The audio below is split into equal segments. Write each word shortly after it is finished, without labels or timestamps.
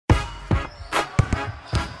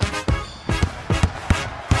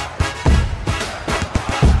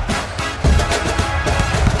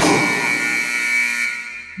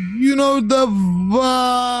the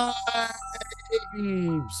vibes.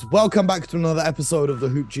 Welcome back to another episode of the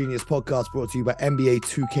Hoop Genius podcast brought to you by NBA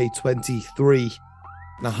 2K23.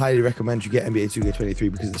 And I highly recommend you get NBA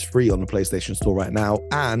 2K23 because it's free on the PlayStation Store right now.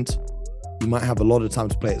 And you might have a lot of time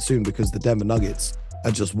to play it soon because the Denver Nuggets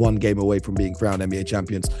are just one game away from being crowned NBA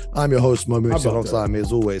champions. I'm your host, Mo Moose, alongside me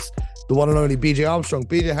as always, the one and only BJ Armstrong.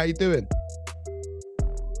 BJ, how you doing?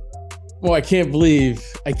 Well, I can't believe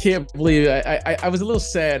I was a little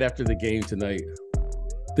sad after the game tonight,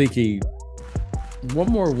 thinking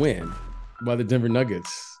one more win by the Denver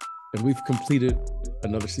Nuggets, and we've completed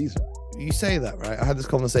another season. You say that, right? I had this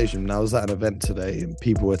conversation and I was at an event today and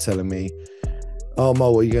people were telling me, oh,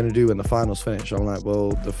 Mo, what are you going to do when the finals finish? I'm like,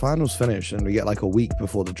 well, the finals finish and we get like a week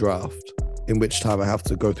before the draft, in which time I have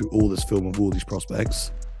to go through all this film of all these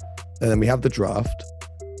prospects. And then we have the draft.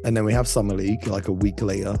 And then we have Summer League like a week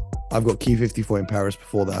later. I've got Key 54 in Paris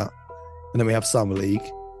before that. And then we have Summer League.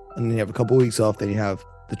 And then you have a couple of weeks off. Then you have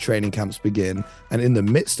the training camps begin. And in the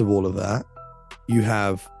midst of all of that, you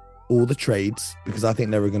have all the trades, because I think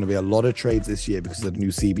there are going to be a lot of trades this year because of the new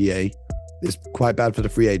CBA. It's quite bad for the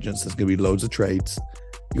free agents. There's going to be loads of trades.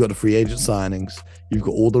 You've got the free agent signings. You've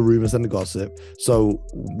got all the rumors and the gossip. So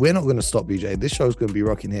we're not going to stop, BJ. This show's going to be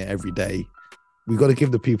rocking here every day. We've got to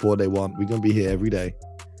give the people what they want. We're going to be here every day.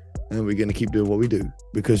 And we're going to keep doing what we do.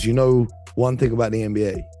 Because you know one thing about the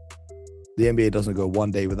NBA doesn't go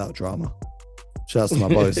one day without drama. Shouts to my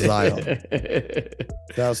boy Zion.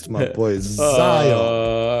 Shouts to my boy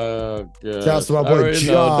Zion. Shouts to my boy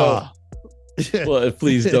Ja. Well,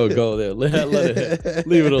 please don't go there.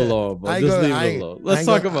 Leave it alone, bro. Just leave it alone. Let's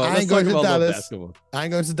talk about basketball. I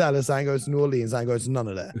ain't going to Dallas. I ain't going to New Orleans. I ain't going to none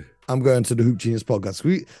of that. I'm going to the Hoop Genius podcast.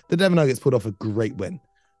 The Denver Nuggets put off a great win,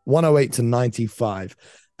 108-95.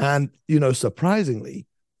 And, you know, surprisingly,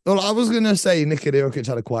 well, I was going to say Nikola Jokic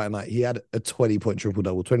had a quiet night. He had a 20-point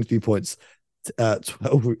triple-double, 23 points,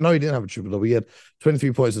 12. No, he didn't have a triple-double. He had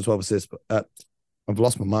 23 points and 12 assists. But I've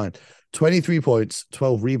lost my mind. 23 points,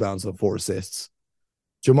 12 rebounds, and 4 assists.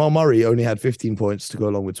 Jamal Murray only had 15 points to go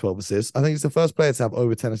along with 12 assists. I think he's the first player to have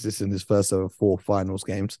over 10 assists in his first of 4 finals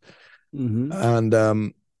games. Mm-hmm.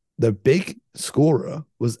 And the big scorer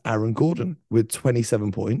was Aaron Gordon with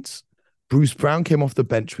 27 points. Bruce Brown came off the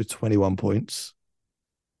bench with 21 points.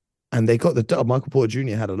 And they got the dub. Michael Porter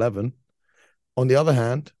Jr. had 11. On the other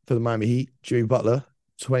hand, for the Miami Heat, Jimmy Butler,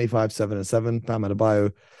 25, 7, and 7. Bam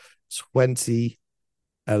Adebayo, 20,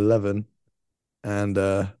 11, and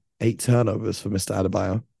 8 turnovers for Mr.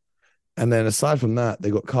 Adebayo. And then aside from that,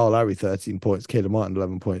 they got Kyle Lowry, 13 points, Caleb Martin,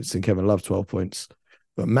 11 points, and Kevin Love, 12 points.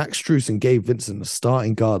 But Max Strus and Gabe Vincent, the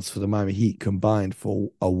starting guards for the Miami Heat, combined for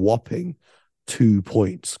a whopping 2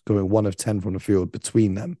 points, going 1 of 10 from the field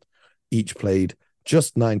between them. Each played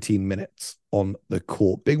just 19 minutes on the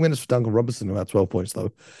court. Big winners for Duncan Robinson, who had 12 points,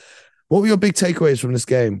 though. What were your big takeaways from this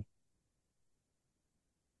game?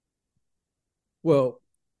 Well,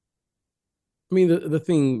 I mean, the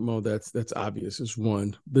thing, Mo, that's obvious is,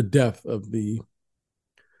 one, the depth of the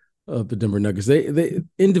Denver Nuggets. They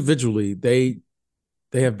individually they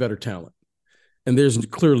have better talent, and there's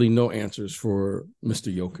clearly no answers for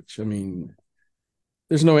Mr. Jokic. I mean,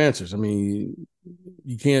 there's no answers. I mean,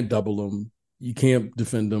 you can't double him. You can't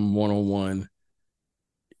defend him one-on-one.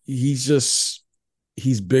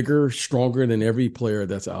 He's bigger, stronger than every player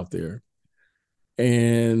that's out there.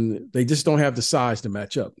 And they just don't have the size to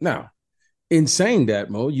match up. Now, in saying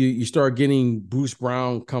that, Mo, you start getting Bruce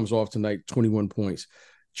Brown comes off tonight, 21 points.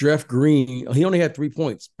 Jeff Green, he only had 3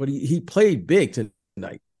 points, but he played big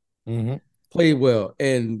tonight. Mm-hmm. Played well.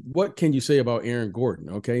 And what can you say about Aaron Gordon?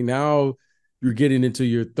 Okay, now you're getting into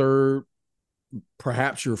your third,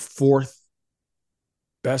 perhaps your fourth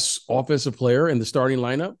best offensive player in the starting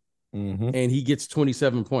lineup, and he gets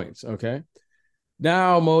 27 points, okay?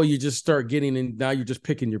 Now, Mo, you just start getting in. Now you're just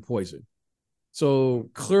picking your poison.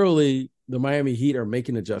 So clearly the Miami Heat are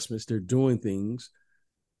making adjustments. They're doing things.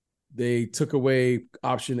 They took away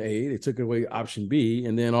option A. They took away option B.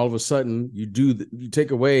 And then all of a sudden you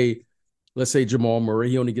take away, let's say, Jamal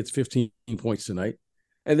Murray. He only gets 15 points tonight.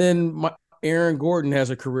 And then Aaron Gordon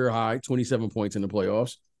has a career high, 27 points in the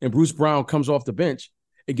playoffs. And Bruce Brown comes off the bench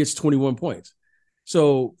and gets 21 points.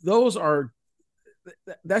 So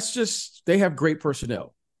that's just, they have great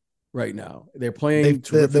personnel right now. They're playing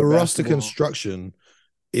the roster construction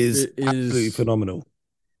is absolutely phenomenal.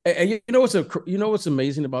 And you know what's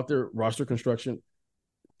amazing about their roster construction?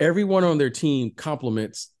 Everyone on their team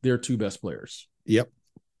complements their 2 best players. Yep.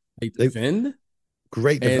 They defend.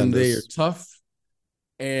 Great defenders. And they are tough.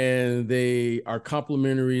 And they are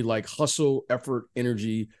complementary, like hustle, effort,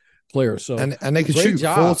 energy player. So and they could great shoot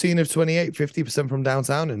job. 14 of 28, 50% from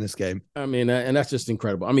downtown in this game. I mean, and that's just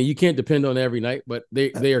incredible. I mean, you can't depend on it every night, but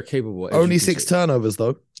they are capable. Only 6 turnovers,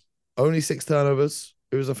 though. Only 6 turnovers.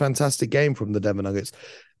 It was a fantastic game from the Denver Nuggets.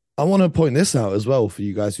 I want to point this out as well for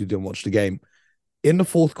you guys who didn't watch the game. In the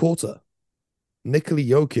fourth quarter, Nikola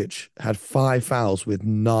Jokic had 5 fouls with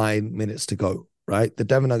 9 minutes to go, right? The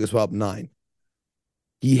Denver Nuggets were up 9.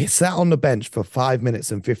 He sat on the bench for 5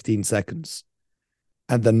 minutes and 15 seconds.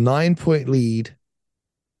 And the 9-point lead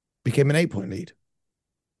became an 8-point lead.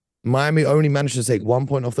 Miami only managed to take 1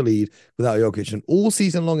 point off the lead without Jokic. And all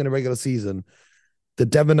season long in the regular season, the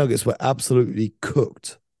Denver Nuggets were absolutely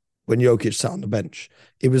cooked when Jokic sat on the bench.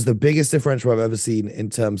 It was the biggest differential I've ever seen in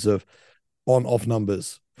terms of on-off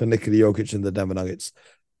numbers for Nikola Jokic and the Denver Nuggets.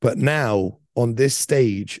 But now, on this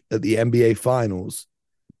stage at the NBA Finals,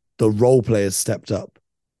 the role players stepped up.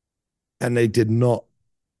 And they did not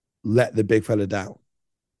let the big fella down.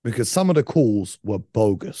 Because some of the calls were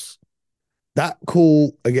bogus. That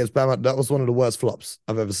call against Bam, that was one of the worst flops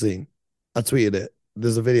I've ever seen. I tweeted it.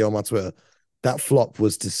 There's a video on my Twitter. That flop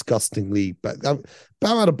was disgustingly bad. Bam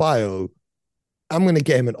Adebayo, I'm going to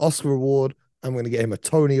get him an Oscar award. I'm going to get him a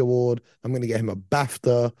Tony award. I'm going to get him a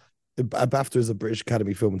BAFTA. A BAFTA is a British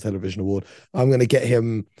Academy Film and Television Award. I'm going to get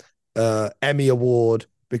him Emmy award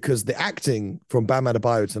because the acting from Bam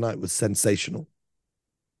Adebayo tonight was sensational.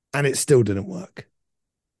 And it still didn't work.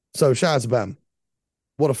 So shout out to Bam.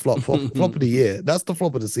 What a flop. Flop of the year. That's the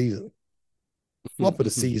flop of the season. Flop of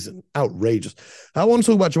the season. Outrageous. I want to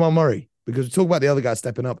talk about Jamal Murray because we talk about the other guys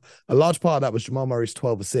stepping up. A large part of that was Jamal Murray's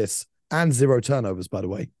 12 assists and 0 turnovers, by the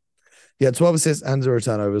way. He had 12 assists and 0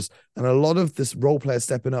 turnovers. And a lot of this role player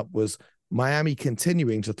stepping up was Miami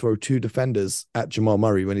continuing to throw 2 defenders at Jamal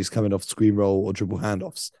Murray when he's coming off screen roll or dribble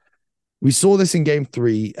handoffs. We saw this in game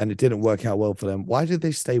 3 and it didn't work out well for them. Why did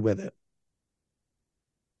they stay with it?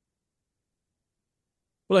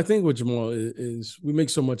 Well, I think what Jamal is we make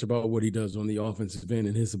so much about what he does on the offensive end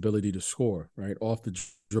and his ability to score, right? Off the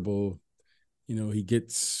dribble, he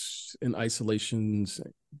gets in isolations.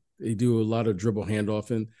 They do a lot of dribble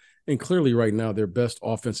handoff. And clearly right now, their best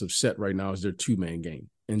offensive set right now is their 2-man game.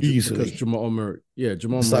 And easily. Because Jamal Murray,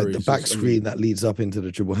 Jamal it's Murray. Like the back screen that leads up into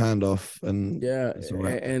the dribble handoff. And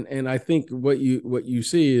and I think what you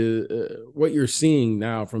see is what you're seeing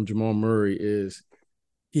now from Jamal Murray is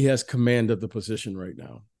he has command of the position right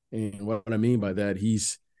now. And what I mean by that,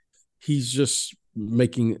 he's just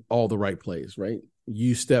making all the right plays, right?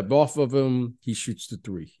 You step off of him, he shoots the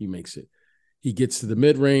 3, he makes it. He gets to the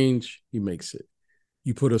mid-range, he makes it.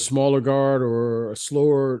 You put a smaller guard or a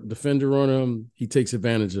slower defender on him, he takes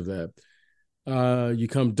advantage of that. You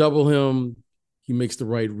come double him, he makes the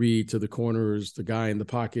right read to the corners, the guy in the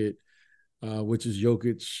pocket, which is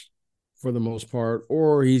Jokic for the most part,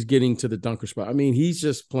 or he's getting to the dunker spot. I mean, he's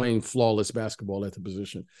just playing flawless basketball at the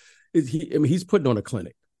position. He's putting on a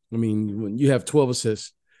clinic. I mean, when you have 12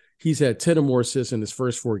 assists, he's had 10 or more assists in his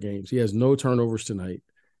first 4 games. He has no turnovers tonight.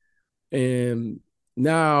 And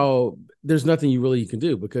now there's nothing you can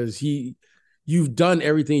do because you've done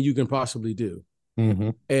everything you can possibly do.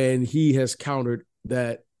 Mm-hmm. And he has countered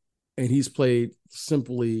that, and he's played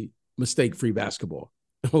simply mistake-free basketball.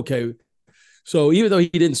 Okay. So even though he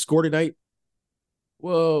didn't score tonight,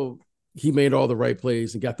 well, he made all the right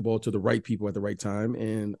plays and got the ball to the right people at the right time.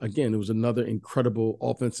 And again, it was another incredible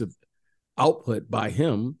offensive output by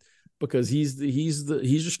him because he's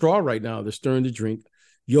the straw right now. They're stirring the drink.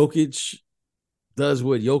 Jokic does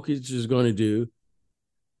what Jokic is going to do.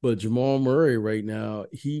 But Jamal Murray right now,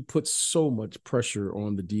 he puts so much pressure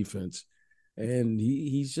on the defense. And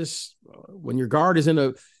he's just, when your guard is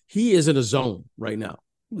he is in a zone right now.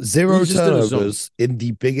 0 turnovers in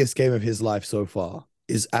the biggest game of his life so far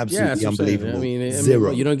is absolutely unbelievable. I mean,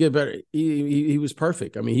 0. You don't get better. He was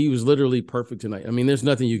perfect. I mean, he was literally perfect tonight. I mean, there's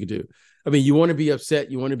nothing you can do. I mean, you want to be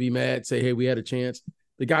upset, you want to be mad, say, hey, we had a chance.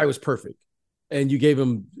 The guy was perfect. And you gave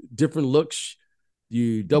him different looks.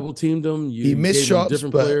 You double teamed him. He missed shots,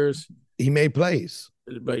 different but players. He made plays.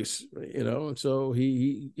 So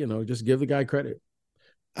he just give the guy credit.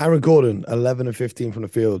 Aaron Gordon, 11 of 15 from the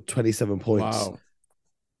field, 27 points. Wow.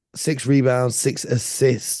 6 rebounds, 6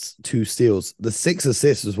 assists, 2 steals. The 6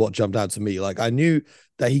 assists is what jumped out to me. Like, I knew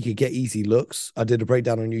that he could get easy looks. I did a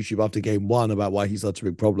breakdown on YouTube after game 1 about why he's such a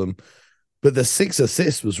big problem. But the 6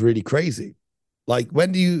 assists was really crazy. Like,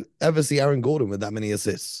 when do you ever see Aaron Gordon with that many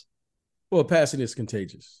assists? Well, passing is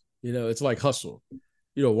contagious. It's like hustle.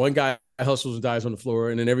 One guy hustles and dies on the floor,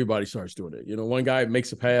 and then everybody starts doing it. One guy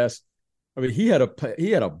makes a pass. I mean, he had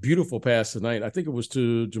a beautiful pass tonight. I think it was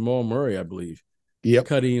to Jamal Murray, I believe. Yep.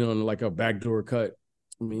 Cutting on like a backdoor cut.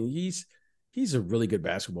 I mean, he's a really good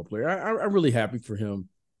basketball player. I'm really happy for him.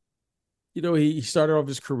 he started off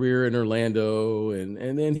his career in Orlando,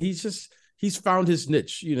 and then he's found his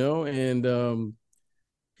niche, and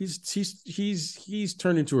he's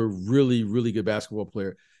turned into a really, really good basketball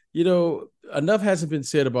player. Enough hasn't been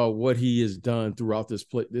said about what he has done throughout this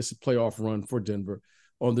playoff run for Denver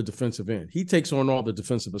on the defensive end. He takes on all the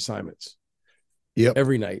defensive assignments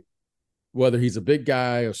every night, whether he's a big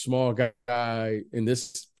guy, a small guy. In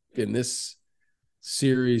this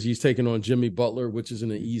series, he's taking on Jimmy Butler, which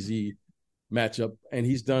isn't an easy matchup, and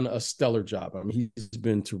he's done a stellar job. I mean, he's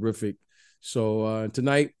been terrific. So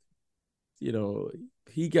tonight,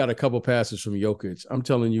 he got a couple passes from Jokic. I'm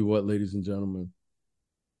telling you what, ladies and gentlemen,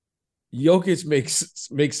 Jokic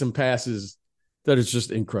makes some passes that is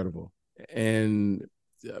just incredible. And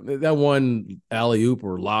that one alley-oop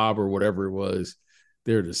or lob or whatever it was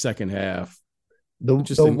there the second half. The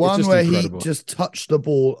one where incredible. He just touched the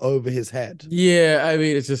ball over his head. Yeah, I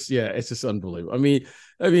mean, it's just unbelievable.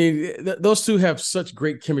 I mean, those two have such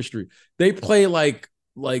great chemistry. They play like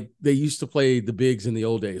they used to play the bigs in the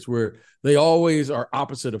old days, where they always are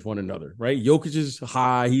opposite of one another, right? Jokic is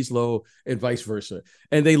high, he's low, and vice versa,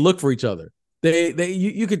 and they look for each other.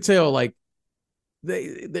 You could tell like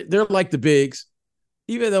they're like the bigs,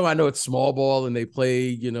 even though I know it's small ball and they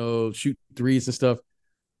play, shoot threes and stuff.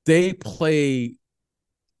 They play,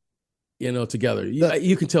 together.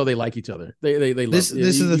 You can tell they like each other. They love. This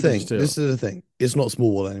is the thing. This is the thing. It's not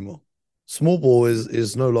small ball anymore. Small ball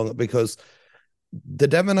is no longer, because the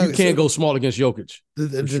Denver Nuggets, you can't go small against Jokic.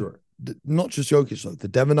 For sure. Not just Jokic though. The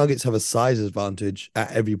Denver Nuggets have a size advantage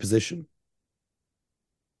at every position.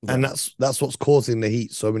 Yeah. And that's what's causing the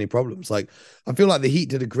Heat so many problems. Like, I feel like the Heat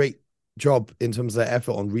did a great job in terms of their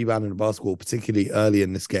effort on rebounding the basketball, particularly early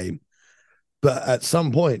in this game. But at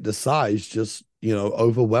some point, the size just,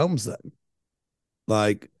 overwhelms them.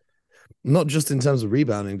 Like, not just in terms of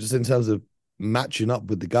rebounding, just in terms of matching up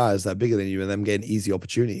with the guys that are bigger than you and them getting easy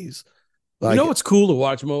opportunities. Like, what's cool to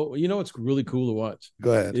watch, Mo? What's really cool to watch?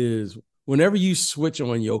 Go ahead. Is whenever you switch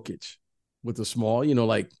on Jokic with the small,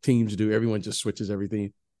 like teams do, everyone just switches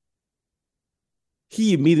everything.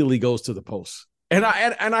 He immediately goes to the post. And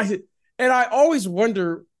I always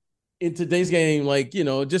wonder in today's game, like,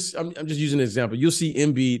 I'm just using an example. You'll see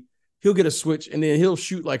Embiid, he'll get a switch and then he'll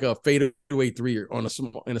shoot like a fadeaway three in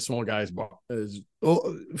a small guy's ball.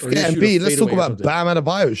 Forget Embiid. Let's talk about Bam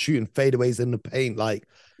Adebayo shooting fadeaways in the paint. Like,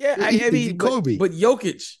 yeah, I mean, Kobe. But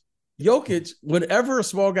Jokic, whenever a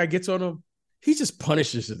small guy gets on him, he just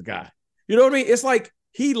punishes the guy. You know what I mean? It's like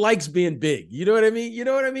he likes being big. You know what I mean? You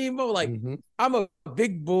know what I mean, Mo? Like, I'm a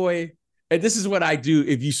big boy, and this is what I do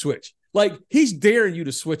if you switch. Like, he's daring you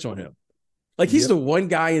to switch on him. Like, he's the one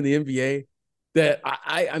guy in the NBA that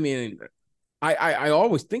I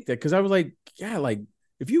always think that, because I was like, yeah, like,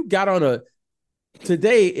 if you got on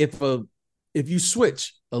today, if you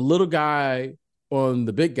switch a little guy on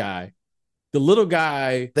the big guy, the little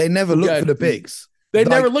guy, they never look for the bigs. They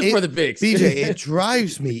never look for the bigs. BJ, it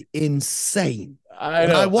drives me insane.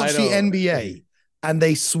 I watch the NBA and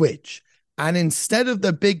they switch, and instead of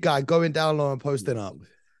the big guy going down low and posting up,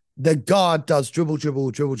 the guard does dribble,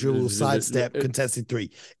 sidestep, contested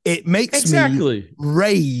three. It makes me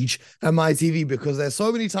rage at my TV, because there's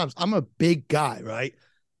so many times I'm a big guy, right?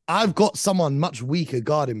 I've got someone much weaker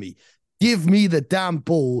guarding me. Give me the damn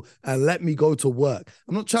ball and let me go to work.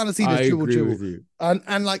 I'm not trying to see the dribble.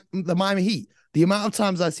 And like the Miami Heat, the amount of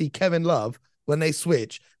times I see Kevin Love when they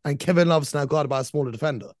switch, and Kevin Love's now guarded by a smaller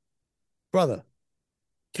defender. Brother,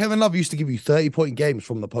 Kevin Love used to give you 30-point games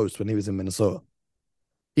from the post when he was in Minnesota.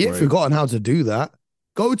 He had forgotten how to do that.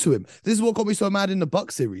 Go to him. This is what got me so mad in the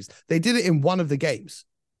Bucks series. They did it in one of the games.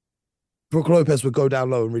 Brook Lopez would go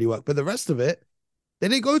down low and really work. But the rest of it, they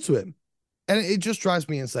didn't go to him. And it just drives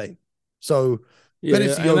me insane. So, yeah,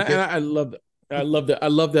 I love that. I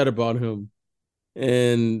love that about him.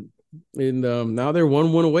 And now they're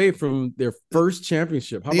 1 win away from their first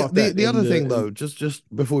championship. How about that? The other thing, though,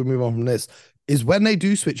 just before we move on from this, is when they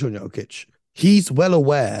do switch on Jokic, he's well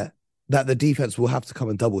aware that the defense will have to come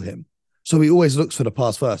and double him. So he always looks for the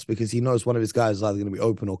pass first, because he knows one of his guys is either going to be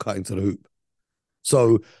open or cutting to the hoop.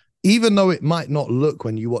 So even though it might not look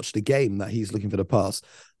when you watch the game that he's looking for the pass,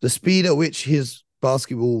 the speed at which his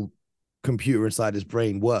basketball computer inside his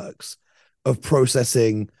brain works of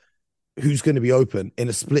processing who's going to be open in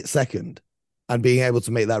a split second and being able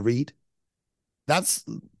to make that read,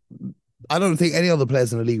 I don't think any other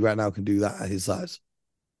players in the league right now can do that at his size.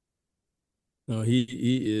 No, he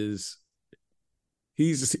is.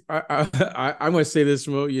 I'm going to say this,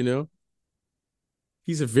 Mo,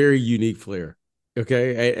 he's a very unique player.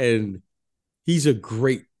 Okay. And he's a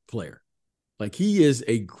great player. Like, he is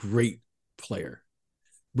a great player.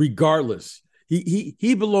 Regardless,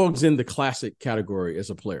 he belongs in the classic category as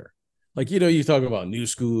a player. Like, you talk about new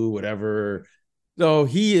school, whatever. No,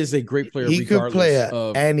 he is a great player. He could play at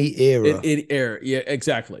any era. In era. Yeah,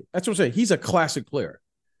 exactly. That's what I'm saying. He's a classic player.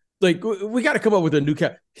 Like, we got to come up with a new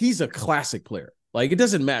cat. He's a classic player. Like, it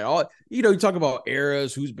doesn't matter. You talk about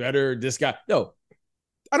eras, who's better, this guy. No,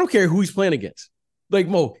 I don't care who he's playing against. Like,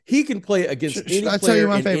 Mo, he can play against any player. Should I tell you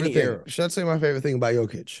my favorite thing? Should I tell you my favorite thing about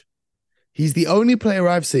Jokic? He's the only player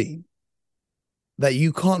I've seen that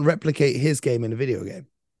you can't replicate his game in a video game.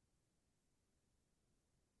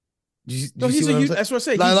 That's what I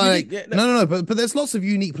say. No. But there's lots of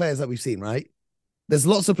unique players that we've seen, right? There's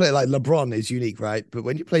lots of players, like LeBron is unique, right? But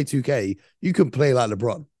when you play 2K, you can play like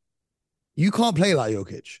LeBron. You can't play like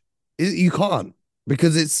Jokic. You can't,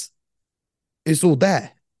 because it's all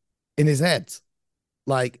there in his head.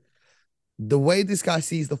 Like, the way this guy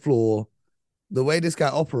sees the floor, the way this guy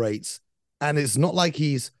operates, and it's not like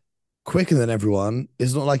he's quicker than everyone.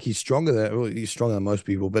 It's not like he's stronger than most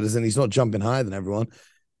people, but he's not jumping higher than everyone.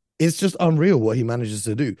 It's just unreal what he manages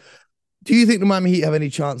to do. Do you think the Miami Heat have any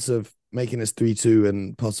chance of making this 3-2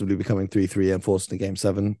 and possibly becoming 3-3 and forcing a Game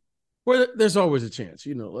 7? Well, there's always a chance.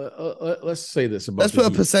 Let's say this about. Let's put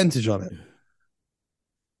a percentage on it.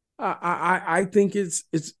 I think it's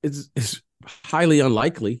highly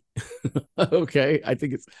unlikely. Okay, I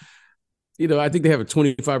think it's. I think they have a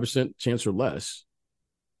 25% chance or less.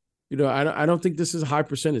 I don't think this is a high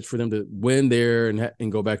percentage for them to win there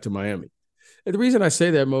and go back to Miami. And the reason I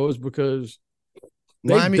say that, Mo, is because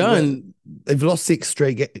they've lost 6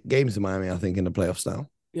 straight games in Miami, I think, in the playoffs now.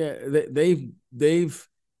 Yeah, they've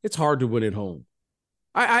it's hard to win at home.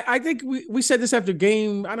 I think we said this after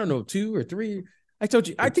game, I don't know, 2 or 3. I told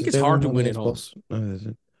you, I think it's hard to win at home.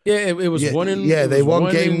 Yeah, it was one in. Yeah, they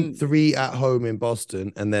won game 3 at home in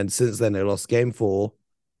Boston, and then since then they lost game 4,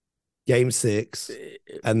 game 6,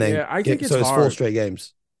 and then I think it's 4 straight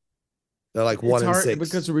games. They're like 1 in 6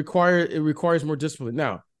 because it requires more discipline.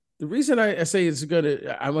 Now, the reason I say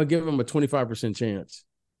I'm gonna give them a 25% chance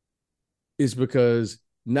is because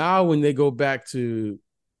now when they go back to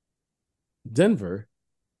Denver,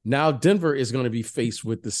 now Denver is going to be faced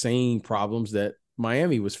with the same problems that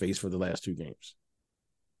Miami was faced for the last 2 games.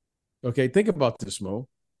 Okay, think about this, Mo.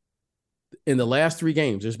 In the last 3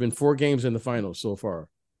 games, there's been 4 games in the finals so far.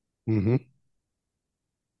 Mm-hmm.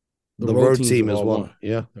 The road team has won.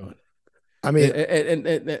 Yeah. I mean,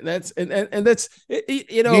 and that's you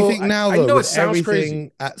think now, though, with everything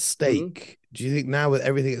at stake, do you think now with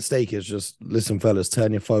everything at stake is just, listen, fellas,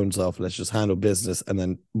 turn your phones off. Let's just handle business, and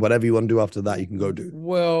then whatever you want to do after that, you can go do.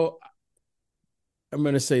 Well, I'm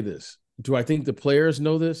going to say this. Do I think the players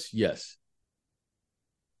know this? Yes.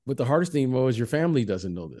 But the hardest thing, Mo, is your family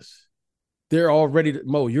doesn't know this. They're all ready to,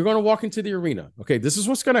 Mo, you're going to walk into the arena. Okay, this is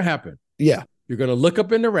what's going to happen. Yeah. You're going to look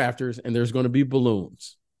up in the rafters, and there's going to be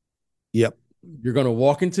balloons. Yep. You're going to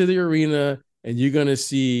walk into the arena, and you're going to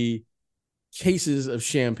see cases of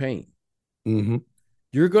champagne. Mm-hmm.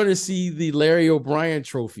 You're going to see the Larry O'Brien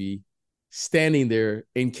trophy standing there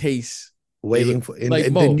in case. Waiting for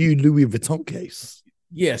the new Louis Vuitton case.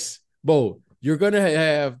 Yes. Bo, you're going to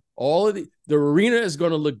have all of the arena is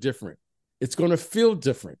going to look different. It's going to feel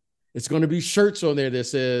different. It's going to be shirts on there that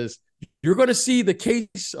says, you're going to see the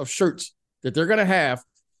case of shirts that they're going to have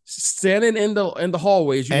standing in the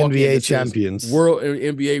hallways. You NBA champions.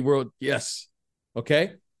 NBA world. Yes.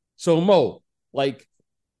 Okay. So Mo, like,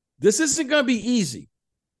 this isn't going to be easy.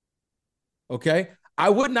 Okay. I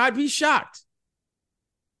would not be shocked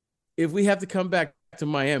if we have to come back to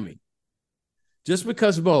Miami. Just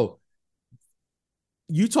because, Mo,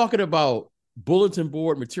 you talking about bulletin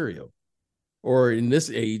board material, or in this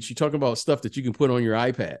age, you're talking about stuff that you can put on your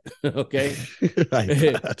iPad, okay?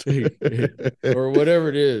 Or whatever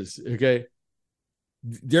it is, okay?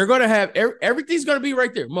 They're going to have, everything's going to be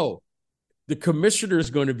right there, Mo. The commissioner is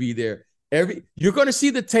going to be there. You're going to see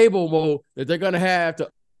the table, Mo, that they're going to have to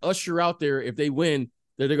usher out there if they win,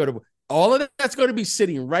 that they're going to, all of that's going to be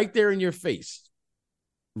sitting right there in your face,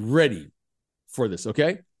 ready for this,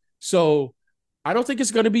 okay? So I don't think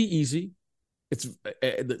it's going to be easy. It's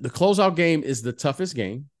the closeout game is the toughest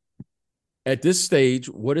game. At this stage,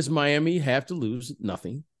 what does Miami have to lose?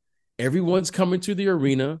 Nothing. Everyone's coming to the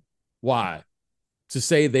arena. Why? To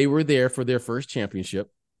say they were there for their first championship.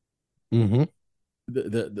 Mm-hmm.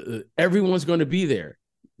 Everyone's going to be there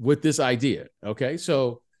with this idea. Okay,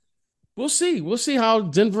 so we'll see. We'll see how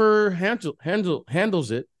Denver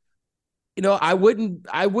handles it. I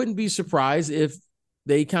wouldn't be surprised if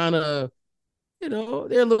they kind of, they're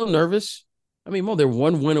a little nervous. I mean, Mo, they're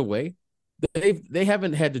 1 win away. They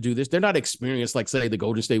haven't had to do this. They're not experienced like, say, the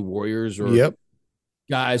Golden State Warriors or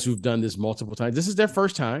guys who've done this multiple times. This is their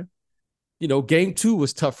first time. game 2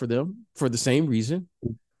 was tough for them for the same reason,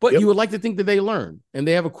 but you would like to think that they learn and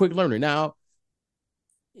they have a quick learner now.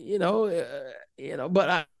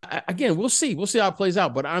 But again, we'll see how it plays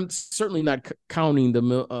out. But I'm certainly not counting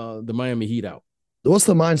the Miami Heat out. What's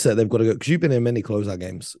the mindset they've got to go? Because you've been in many closeout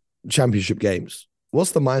games, championship games.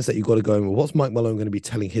 What's the mindset you've got to go in with? What's Mike Malone going to be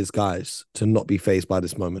telling his guys to not be fazed by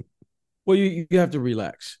this moment? Well, you have to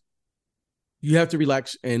relax. You have to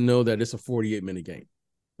relax and know that it's a 48-minute game.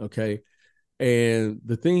 Okay. And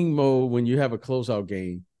the thing, Mo, when you have a closeout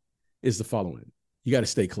game is the following. You got to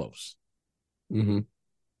stay close. Mm-hmm.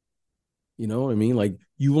 You know what I mean? Like,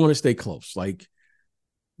 you want to stay close. Like,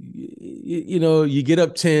 you get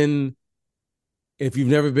up 10. If you've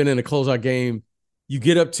never been in a closeout game, you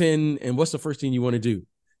get up 10, and what's the first thing you want to do?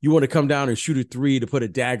 You want to come down and shoot a 3 to put a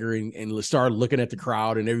dagger in and start looking at the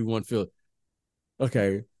crowd and everyone feel,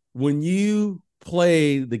 okay, when you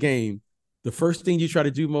play the game, the first thing you try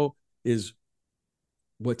to do, Mo, is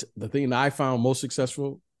what the thing that I found most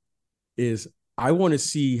successful is I want to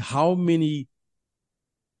see how many,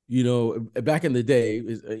 back in the day,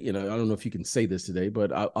 I don't know if you can say this today,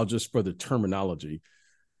 but I'll just for the terminology,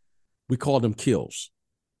 we call them kills.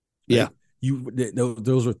 Yeah.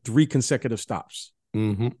 Those are 3 consecutive stops.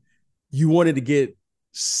 Mm-hmm. You wanted to get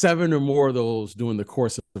 7 or more of those during the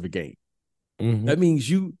course of a game. Mm-hmm. That means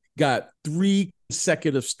you got 3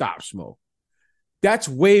 consecutive stops, Mo. That's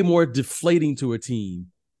way more deflating to a team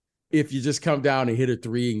if you just come down and hit a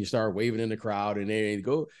 3 and you start waving in the crowd and they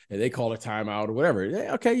call a timeout or whatever.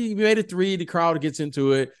 Okay, you made a 3, the crowd gets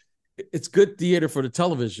into it. It's good theater for the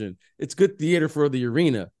television. It's good theater for the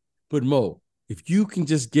arena. But Mo, if you can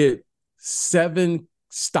just get 7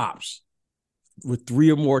 stops with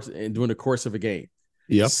 3 or more during the course of a game,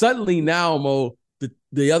 suddenly now, Mo,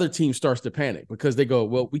 the other team starts to panic because they go,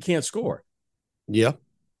 well, we can't score. Yeah.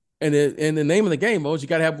 And the name of the game, Mo, is you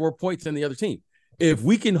got to have more points than the other team. If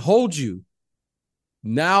we can hold you,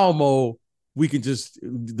 now, Mo,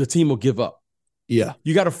 the team will give up. Yeah.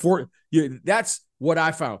 You got to that's what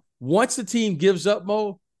I found. Once the team gives up,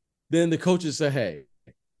 Mo, then the coaches say, hey,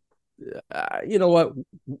 you know what?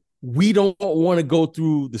 We don't want to go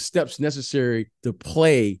through the steps necessary to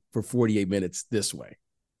play for 48 minutes this way.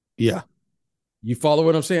 Yeah. You follow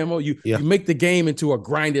what I'm saying, Mo? You make the game into a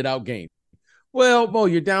grinded out game. Well, Mo,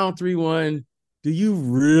 you're down 3-1. Do you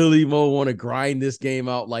really, Mo, want to grind this game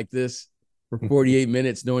out like this for 48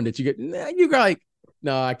 minutes, knowing that you're like,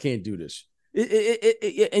 no, I can't do this.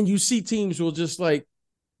 And you see teams will just like,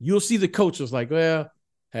 you'll see the coach was like, well,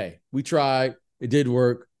 hey, we tried. It did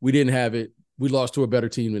work. We didn't have it. We lost to a better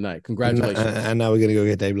team tonight. Congratulations. And now we're going to go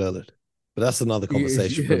get Dave Lillard. But that's another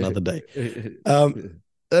conversation for another day.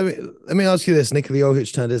 Let me ask you this. Nikola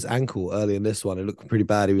Jokic turned his ankle early in this one. It looked pretty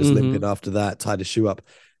bad. He was limping after that, tied his shoe up.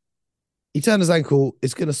 He turned his ankle.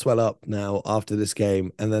 It's going to swell up now after this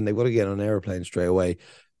game, and then they've got to get on an airplane straight away.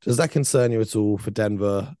 Does that concern you at all for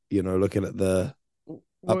Denver, looking at the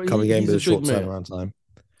upcoming game with a short turnaround time?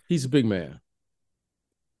 He's a big man.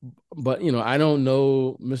 But, I don't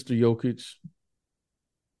know Mr. Jokic,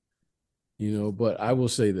 but I will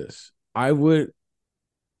say this. I would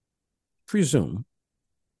presume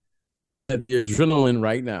that the adrenaline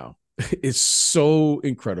right now is so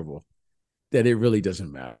incredible that it really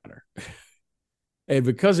doesn't matter. And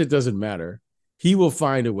because it doesn't matter, he will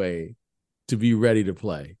find a way to be ready to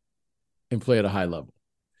play and play at a high level.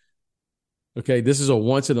 Okay, this is a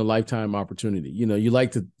once-in-a-lifetime opportunity. You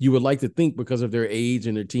would like to think because of their age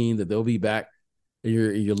and their team that they'll be back.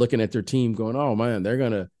 You're looking at their team going, oh, man,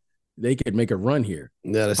 they could make a run here.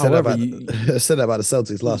 Yeah, they said that about the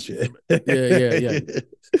Celtics last year. Yeah.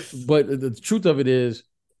 But the truth of it is,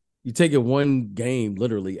 you take it one game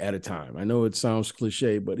literally at a time. I know it sounds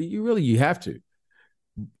cliche, but you have to.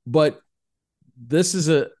 But this is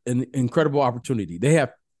an incredible opportunity. They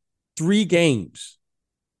have 3 games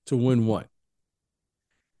to win 1.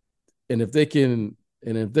 And if they can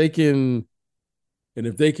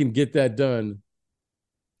get that done,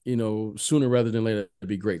 sooner rather than later, it'd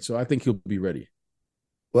be great. So I think he'll be ready.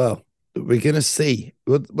 Well, we're gonna see.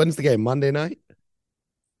 When's the game? Monday night?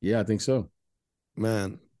 Yeah, I think so.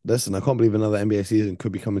 Man, listen, I can't believe another NBA season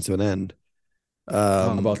could be coming to an end.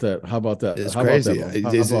 How about that? It's crazy.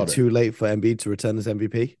 Is it too late for Embiid to return as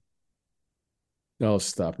MVP? No,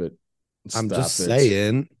 stop it. I'm just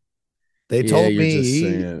saying. They told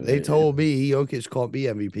me Jokic can't be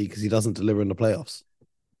MVP because he doesn't deliver in the playoffs.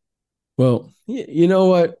 Well, you know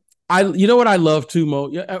what? I love too, Mo.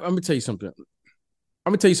 Yeah, I'm gonna tell you something.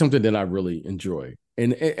 I'm gonna tell you something that I really enjoy,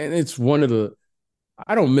 and it's one of the.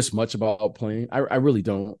 I don't miss much about playing. I really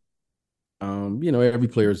don't. Every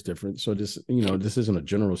player is different, so this isn't a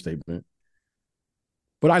general statement.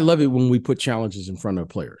 But I love it when we put challenges in front of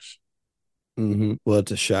players. Mm-hmm. Word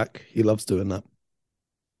to Shaq. He loves doing that.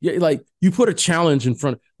 Yeah, like you put a challenge in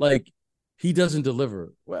front, like he doesn't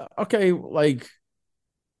deliver. Well, okay, like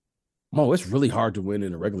Mo, it's really hard to win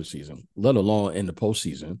in the regular season, let alone in the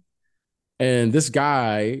postseason. And this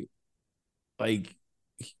guy, like,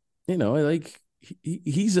 like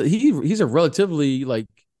he's a relatively like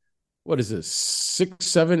what is this 6,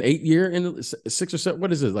 7, 8 year in the 6 or 7?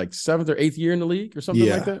 What is it like 7th or 8th year in the league or something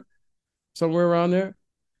like that, somewhere around there.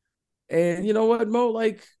 And you know what, Mo,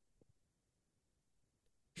 like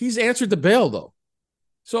he's answered the bell though.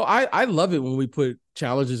 So I love it when we put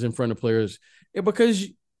challenges in front of players because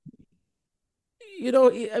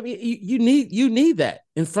I mean, you need that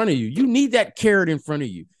in front of you. You need that carrot in front of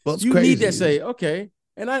you. You need that say, okay,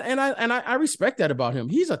 and I respect that about him.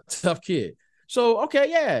 He's a tough kid. So okay,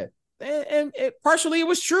 yeah, and partially it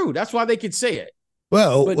was true. That's why they could say it.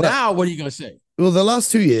 But now what are you gonna say? Well, the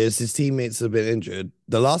last 2 years, his teammates have been injured.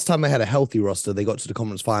 The last time they had a healthy roster, they got to the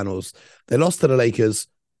conference finals. They lost to the Lakers.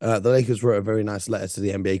 The Lakers wrote a very nice letter to the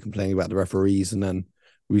NBA complaining about the referees, and then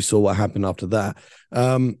we saw what happened after that.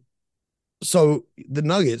 So the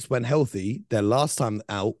Nuggets, when healthy, their last time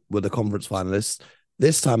out were the conference finalists.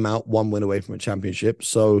 This time out, 1 win away from a championship.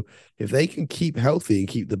 So if they can keep healthy and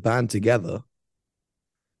keep the band together,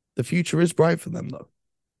 the future is bright for them, though.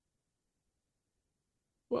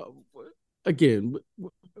 Well, again,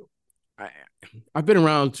 I've been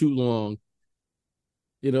around too long.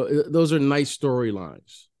 Those are nice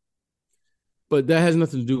storylines. But that has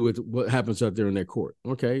nothing to do with what happens out there in their court.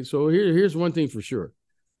 Okay, so here's one thing for sure.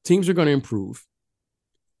 Teams are going to improve.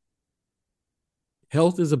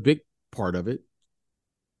 Health is a big part of it.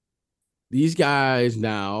 These guys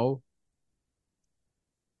now,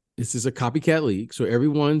 this is a copycat league, so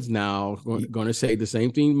everyone's now going to say the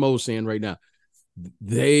same thing Mo's saying right now.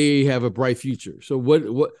 They have a bright future. So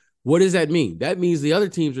what does that mean? That means the other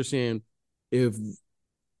teams are saying, if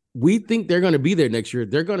we think they're going to be there next year,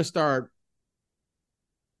 they're going to start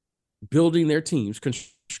building their teams,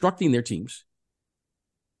 constructing their teams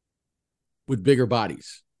with bigger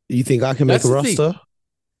bodies. You think I can make a roster?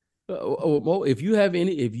 Well, if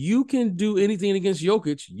you can do anything against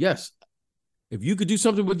Jokic, yes. If you could do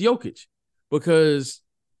something with Jokic, because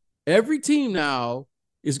every team now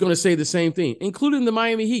is going to say the same thing, including the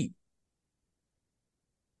Miami Heat.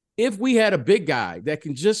 If we had a big guy that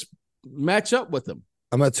can just match up with them.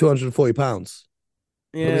 I'm at 240 pounds.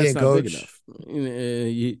 Yeah, that's not big enough.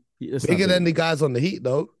 Bigger than the guys on the Heat,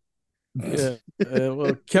 though. Yeah.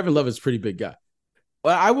 Well, Kevin Love is a pretty big guy.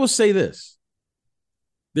 Well, I will say this.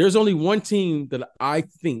 There's only one team that I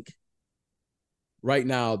think right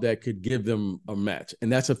now that could give them a match,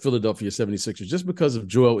 and that's a Philadelphia 76ers, just because of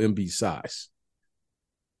Joel Embiid's size.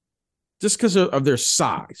 Just because of their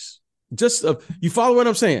size. You follow what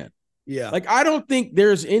I'm saying? Yeah. Like, I don't think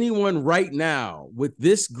there's anyone right now with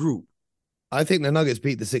this group. I think the Nuggets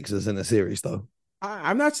beat the Sixers in a series, though.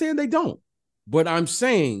 I'm not saying they don't. What I'm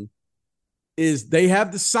saying is they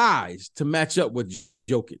have the size to match up with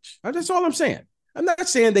Jokic. That's all I'm saying. I'm not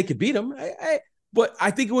saying they could beat him, but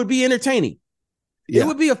I think it would be entertaining. Yeah. It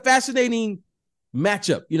would be a fascinating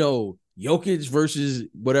matchup, Jokic versus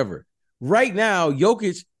whatever. Right now,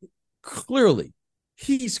 Jokic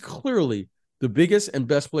he's clearly the biggest and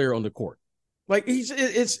best player on the court. Like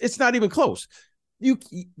it's not even close.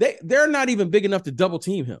 They're not even big enough to double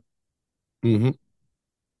team him. Mm-hmm.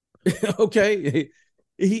 Okay,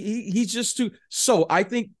 he's just too. So I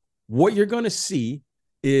think what you're going to see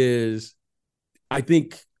is, I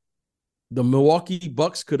think the Milwaukee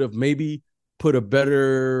Bucks could have maybe put a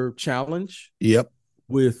better challenge. Yep.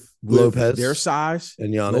 With Lopez, their size,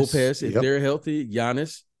 and Giannis. Lopez, if they're healthy,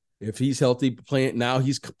 Giannis, if he's healthy, playing now,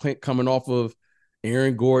 he's coming off of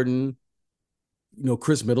Aaron Gordon.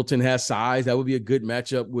 Chris Middleton has size. That would be a good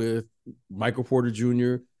matchup with Michael Porter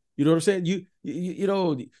Jr. You know what I'm saying?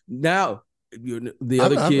 Now the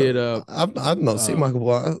other kid. I've not seen Michael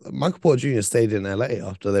Porter. Michael Porter Jr. stayed in LA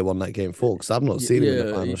after they won that game 4 because I've not seen him in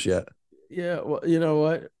the finals yet. Yeah, well, you know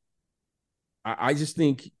what? I just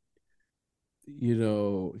think,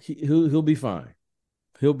 he'll be fine.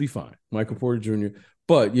 He'll be fine, Michael Porter Jr.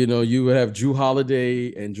 But you would have Jrue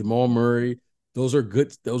Holiday and Jamal Murray. Those are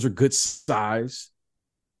good size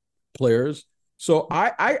players. So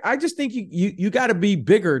I just think you got to be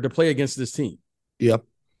bigger to play against this team. Yep.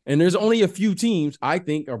 And there's only a few teams I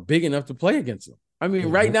think are big enough to play against them. I mean,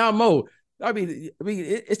 right now, Mo.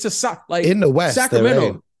 It's like in the West,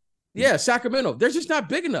 Sacramento. Yeah, Sacramento. They're just not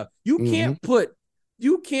big enough. You can't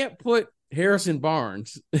put Harrison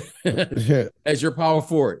Barnes as your power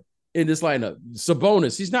forward in this lineup.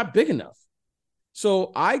 Sabonis, he's not big enough.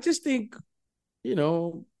 So I just think you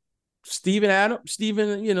know, Steven Adams,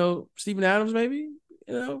 maybe,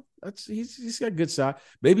 he's got good side.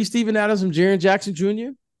 Maybe Steven Adams and Jaren Jackson Jr.,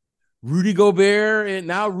 Rudy Gobert, and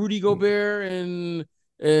now Rudy Gobert and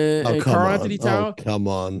come Karl on. Anthony Oh, Towns. come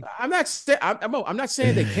on. I'm not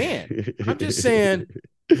saying they can. I'm just saying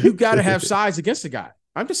you got to have size against the guy.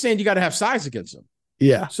 I'm just saying you got to have size against him.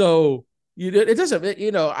 Yeah. So it doesn't,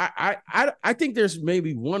 I think there's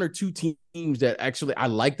maybe one or two teams that actually I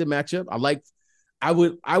like the matchup. I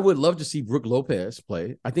would love to see Brook Lopez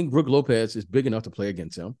play. I think Brook Lopez is big enough to play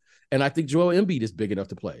against him. And I think Joel Embiid is big enough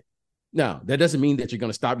to play. Now, that doesn't mean that you're going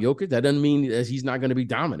to stop Jokic. That doesn't mean that he's not going to be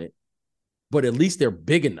dominant. But at least they're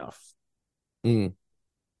big enough. Mm.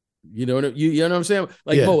 You know what I'm saying?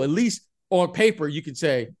 Like, Mo, at least on paper, you can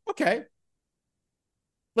say, okay,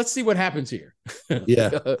 let's see what happens here.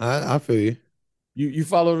 Yeah, I feel you. You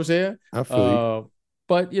follow what I'm saying? I feel you.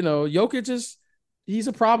 But, Jokic he's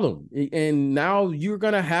a problem. And now you're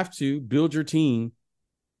going to have to build your team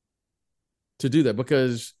to do that.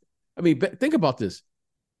 Because, think about this.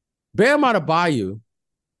 Bam Adebayo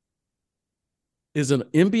is an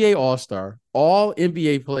NBA All-Star,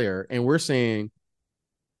 all-NBA player, and we're saying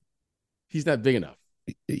he's not big enough.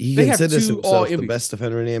 He considers himself the best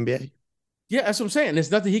defender in the NBA. Yeah, that's what I'm saying.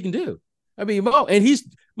 There's nothing he can do. Mo, and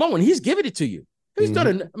he's giving it to you. He's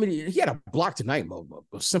done it. He had a block tonight, Mo.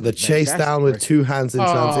 The chase down with two hands in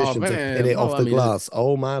transition to hit it off the glass.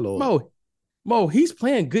 Oh, my Lord. Mo, he's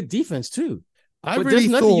playing good defense, too. But there's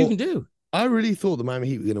nothing you can do. I really thought the Miami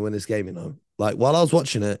Heat were going to win this game, Like, while I was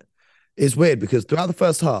watching it, it's weird because throughout the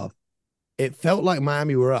first half, it felt like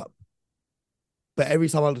Miami were up. But every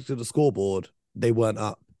time I looked at the scoreboard, they weren't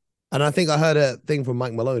up. And I think I heard a thing from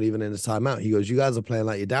Mike Malone, even in his timeout. He goes, you guys are playing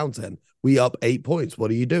like you're down 10. We up 8 points. What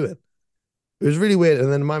are you doing? It was really weird.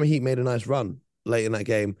 And then the Miami Heat made a nice run late in that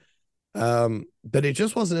game. But it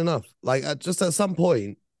just wasn't enough. Like, just at some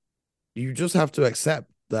point, you just have to accept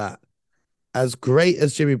that as great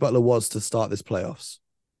as Jimmy Butler was to start this playoffs,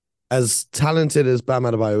 as talented as Bam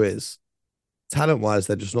Adebayo is, talent-wise,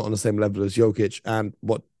 they're just not on the same level as Jokic and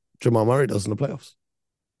what Jamal Murray does in the playoffs.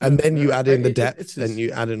 And then you add in the depth, and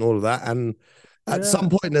you add in all of that. And at some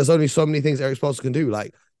point, there's only so many things Eric Spoelstra can do.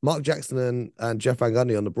 Like Mark Jackson and Jeff Van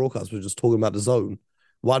Gundy on the broadcast were just talking about the zone.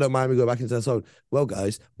 Why don't Miami go back into the zone? Well,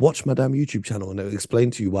 guys, watch my damn YouTube channel and it'll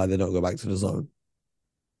explain to you why they don't go back to the zone.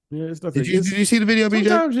 Yeah, it's did you see the video, BJ?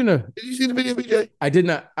 Sometimes, Did you see the video, BJ? I did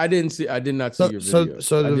not see your video.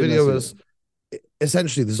 So the video was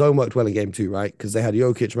essentially the zone worked well in game 2, right? Because they had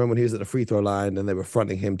Jokic. Remember when he was at the free throw line and they were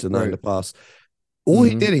fronting him to nine the pass. All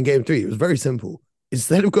he did in game 3, it was very simple.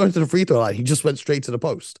 Instead of going to the free throw line, he just went straight to the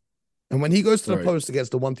post. And when he goes to the post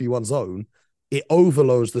against the 1-3-1 zone, it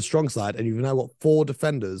overloads the strong side, and you've now got 4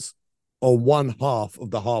 defenders on one half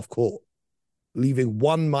of the half court, leaving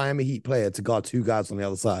one Miami Heat player to guard 2 guys on the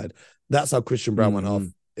other side. That's how Christian Brown went off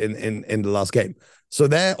in the last game. So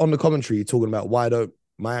they're on the commentary talking about why don't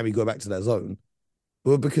Miami go back to their zone?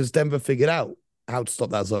 Well, because Denver figured out how to stop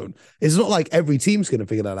that zone. It's not like every team's going to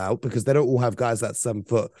figure that out because they don't all have guys that's 7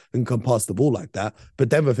 foot and can pass the ball like that. But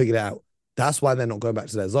Denver figured it out. That's why they're not going back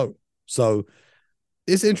to their zone. So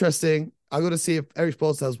it's interesting. I got to see if Eric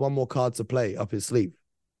Spoelstra has one more card to play up his sleeve,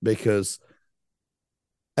 because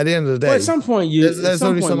at the end of the day, at some point, there's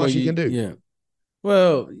only so much you can do. Yeah.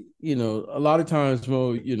 Well, a lot of times,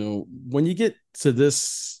 Mo, when you get to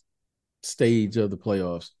this stage of the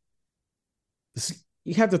playoffs,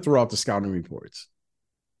 you have to throw out the scouting reports.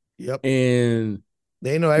 Yep. And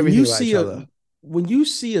they know everything about each other. When you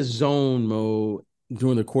see a zone, Mo,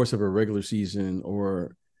 during the course of a regular season,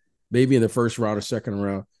 or maybe in the first round or second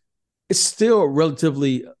round, it's still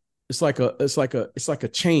relatively. It's like a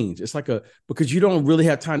change. It's because you don't really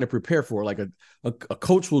have time to prepare for it. Like a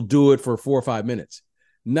coach will do it for 4 or 5 minutes.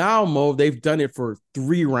 Now, Mo, they've done it for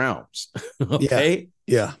 3 rounds. Okay.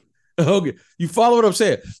 Yeah. Okay. You follow what I'm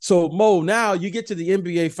saying? So, Mo, now you get to the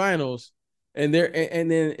NBA finals and then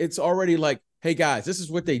it's already like, hey guys, this is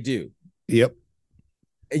what they do. Yep.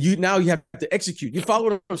 And you have to execute. You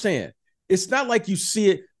follow what I'm saying? It's not like you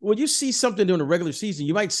see it. When you see something during the regular season,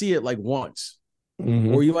 you might see it like once.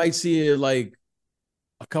 Or you might see it like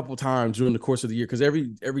a couple times during the course of the year, because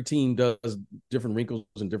every team does different wrinkles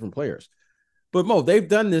and different players. But Mo, they've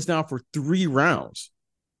done this now for 3 rounds.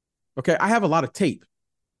 Okay, I have a lot of tape.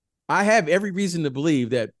 I have every reason to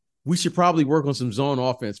believe that we should probably work on some zone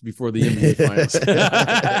offense before the NBA finals.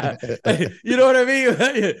 You know what I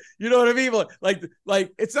mean? You know what I mean?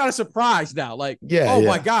 Like it's not a surprise now. Like,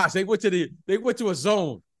 my gosh, they went to a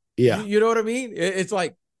zone. Yeah, you know what I mean? It's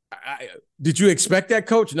like. Did you expect that,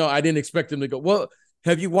 coach? No, I didn't expect them to go. Well,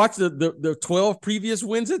 have you watched the 12 previous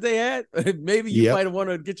wins that they had? Maybe you might want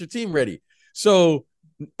to get your team ready. So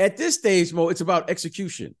at this stage, Mo, it's about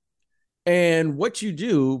execution. And what you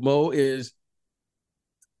do, Mo, is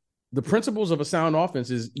the principles of a sound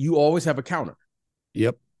offense is you always have a counter.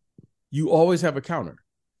 Yep. You always have a counter.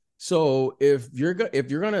 So if you're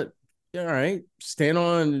gonna, all right, stand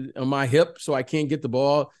on my hip so I can't get the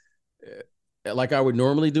ball like I would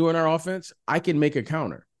normally do in our offense, I can make a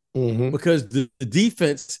counter because the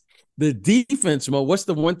defense, Mo, what's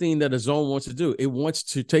the one thing that a zone wants to do? It wants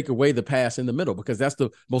to take away the pass in the middle because that's the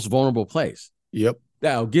most vulnerable place. Yep.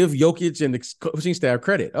 Now, give Jokic and the coaching staff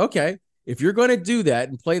credit. Okay, if you're going to do that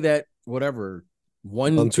and play that whatever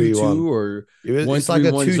 1-2-2 or it's like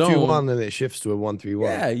a 2-2-1 and it shifts to a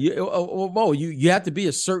 1-3-1. Yeah, Mo, you have to be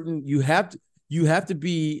a certain you have to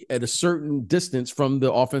be at a certain distance from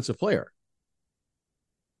the offensive player,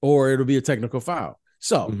 or it'll be a technical foul.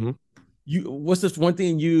 So. What's this one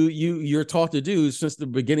thing you're taught to do since the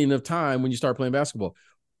beginning of time when you start playing basketball?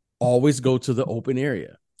 Always go to the open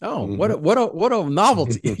area. Oh, what a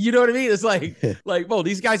novelty! You know what I mean? It's like, Mo,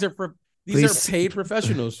 these guys are paid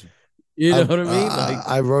professionals. You know what I mean?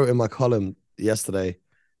 I wrote in my column yesterday,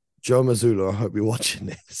 Joe Mazzulla, I hope you're watching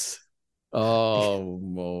this. Oh,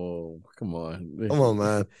 Mo, come on,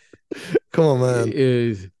 man,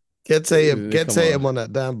 Get Tatum on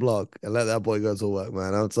that damn block and let that boy go to work,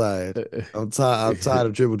 man. I'm tired. I'm tired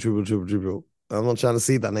of dribble. I'm not trying to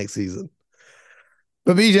see that next season.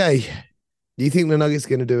 But BJ, do you think the Nuggets are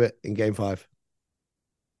going to do it in Game 5?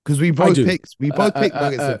 Because we both picked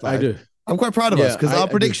Nuggets in 5. I do. I'm quite proud of us because our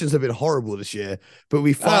predictions have been horrible this year, but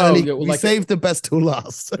we finally saved the best till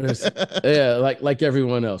last. Yeah, like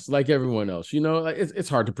everyone else. You know, it's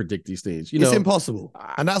hard to predict these things. It's impossible,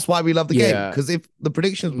 and that's why we love the game. Because if the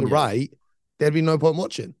predictions were right, there'd be no point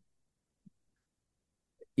watching.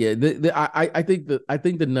 Yeah, I think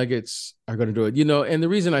the Nuggets are going to do it. You know, and the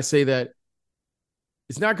reason I say that,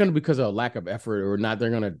 it's not going to be because of a lack of effort or not.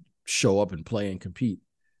 They're going to show up and play and compete.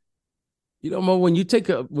 You know, Mo, when you take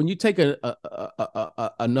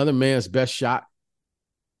another man's best shot,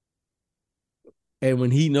 and when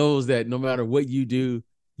he knows that no matter what you do,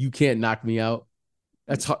 you can't knock me out,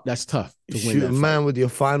 that's tough to win. Shoot a man with your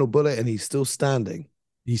final bullet, and he's still standing.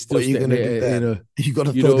 He's still standing. You got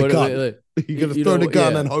to throw the gun. You got to throw the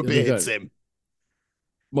gun and hope it hits him.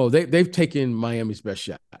 Well, they've taken Miami's best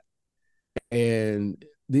shot, and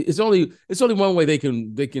it's only one way they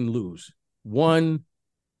can lose. One,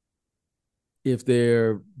 if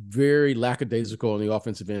they're very lackadaisical on the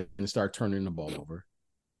offensive end and start turning the ball over,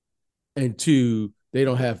 and two, they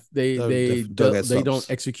don't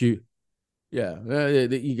execute. Yeah,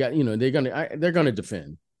 they're gonna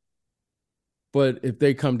defend. But if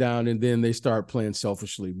they come down and then they start playing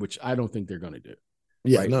selfishly, which I don't think they're gonna do.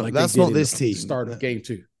 Yeah, right? No, like that's not this team. Start of game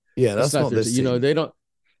 2. Yeah, that's not this team. You know, they don't.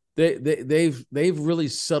 They've really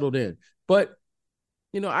settled in, but.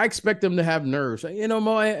 You know, I expect them to have nerves. You know,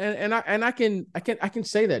 Mo, and I can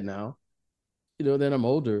say that now. You know, that I'm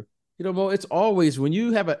older. You know, Mo, it's always when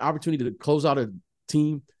you have an opportunity to close out a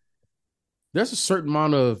team, there's a certain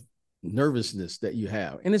amount of nervousness that you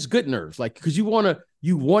have, and it's good nerves, like because you want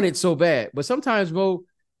it so bad. But sometimes, Mo,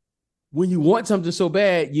 when you want something so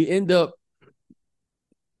bad, you end up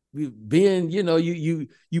being, you know, you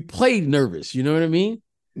play nervous. You know what I mean?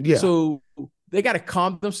 Yeah. So they got to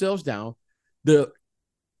calm themselves down. The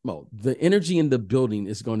energy in the building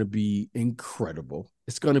is going to be incredible.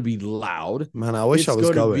 It's going to be loud. Man, I wish I was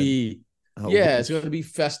going. It's going to be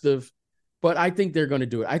festive, but I think they're going to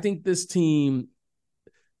do it. I think this team,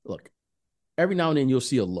 look, every now and then you'll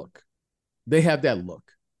see a look. They have that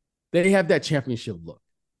look. They have that championship look.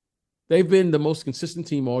 They've been the most consistent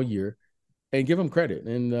team all year, and give them credit.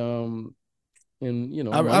 And you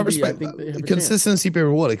know, I respect. I think they have consistency be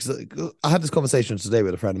rewarded, because I had this conversation today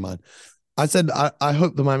with a friend of mine. I said, I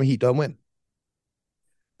hope the Miami Heat don't win.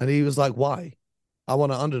 And he was like, why? I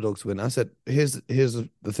want an underdog to win. I said, here's the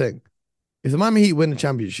thing. If the Miami Heat win the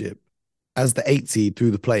championship as the 8th seed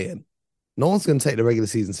through the play-in, no one's going to take the regular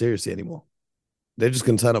season seriously anymore. They're just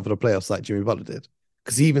going to turn up for the playoffs like Jimmy Butler did.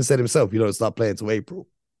 Because he even said himself, you don't start playing until April.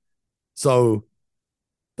 So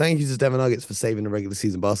thank you to Denver Nuggets for saving the regular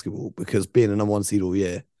season basketball, because being a number 1 seed all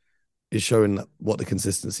year is showing what the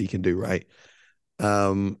consistency can do, right?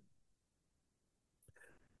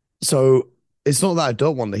 So it's not that I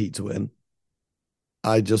don't want the Heat to win.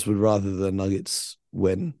 I just would rather the Nuggets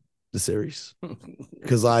win the series,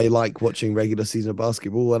 because I like watching regular season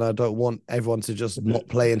basketball, and I don't want everyone to just not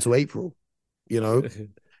play until April. You know,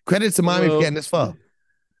 credit to Miami for getting this far.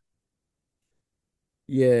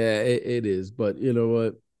 Yeah, it is. But you know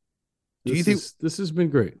what? Do you think this has been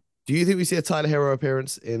great? Do you think we see a Tyler Hero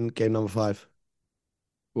appearance in game number 5?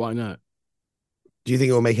 Why not? Do you think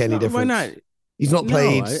it will make any difference? Why not? He's not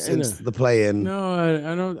played since the play-in. No,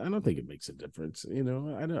 I don't think it makes a difference. I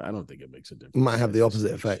don't think it makes a difference. It might have the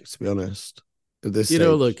opposite effect, to be honest. At this stage.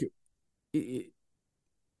 Look,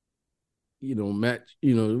 Matt,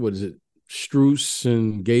 what is it? Strus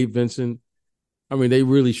and Gabe Vincent. I mean, they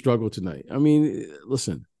really struggled tonight. I mean,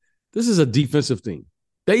 listen, this is a defensive thing.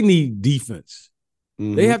 They need defense.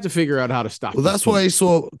 Mm-hmm. They have to figure out how to stop. Well, that's why I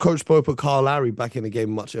saw Coach Pope put Kyle Lowry back in the game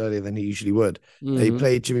much earlier than he usually would. Mm-hmm. He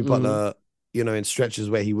played Jimmy Butler, in stretches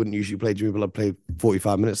where he wouldn't usually play. Jimmy Butler played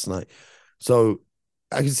 45 minutes tonight. So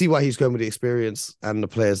I can see why he's going with the experience and the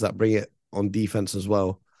players that bring it on defense as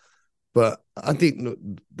well. But I think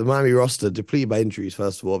the Miami roster depleted by injuries,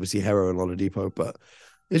 first of all, obviously Hero and Oladipo, but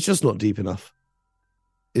it's just not deep enough.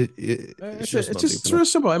 It's just real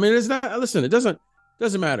simple. I mean, it's not. Listen, it doesn't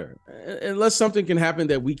matter unless something can happen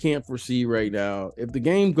that we can't foresee right now. If the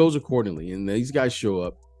game goes accordingly and these guys show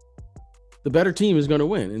up, the better team is going to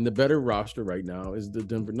win, and the better roster right now is the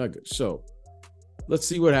Denver Nuggets. So let's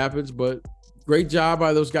see what happens. But great job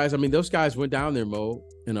by those guys. I mean, those guys went down there, Mo,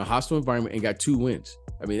 in a hostile environment and got 2 wins.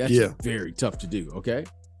 I mean, that's very tough to do. Okay,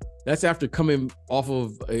 that's after coming off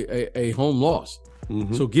of a home loss.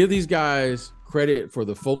 Mm-hmm. So give these guys credit for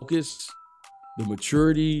the focus, the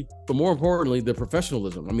maturity, but more importantly, the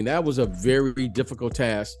professionalism. I mean, that was a very difficult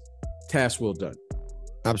task. Task well done.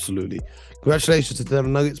 Absolutely. Congratulations to the Denver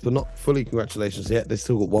Nuggets, but not fully congratulations yet. They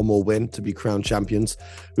still got one more win to be crowned champions.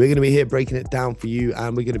 We're going to be here breaking it down for you,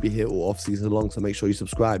 and we're going to be here all off-season long, so make sure you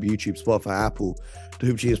subscribe. YouTube, Spotify, Apple, the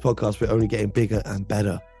Hoop Genius podcast. We're only getting bigger and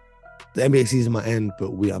better. The NBA season might end,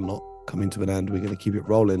 but we are not coming to an end. We're going to keep it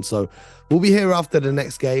rolling. So we'll be here after the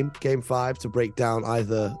next game, Game 5, to break down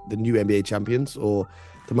either the new NBA champions or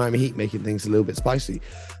the Miami Heat, making things a little bit spicy.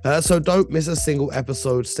 So don't miss a single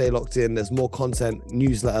episode. Stay locked in. There's more content.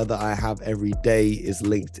 Newsletter that I have every day is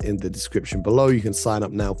linked in the description below. You can sign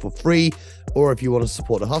up now for free, or if you want to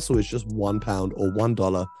support the hustle, it's just £1 or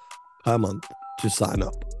 $1 per month to sign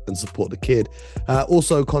up and support the kid.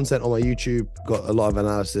 Also, content on my YouTube, got a lot of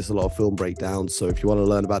analysis, a lot of film breakdowns. So if you want to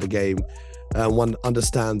learn about the game and want to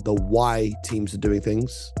understand the why teams are doing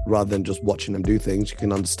things rather than just watching them do things, you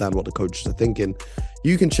can understand what the coaches are thinking.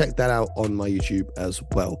 You can check that out on my YouTube as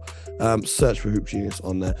well. Search for Hoop Genius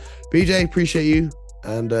on there. BJ, appreciate you,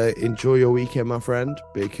 and enjoy your weekend, my friend,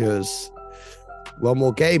 because one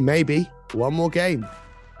more game, maybe. One more game.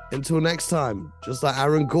 Until next time, just like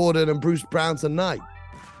Aaron Gordon and Bruce Brown tonight.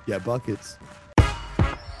 Yeah, buckets.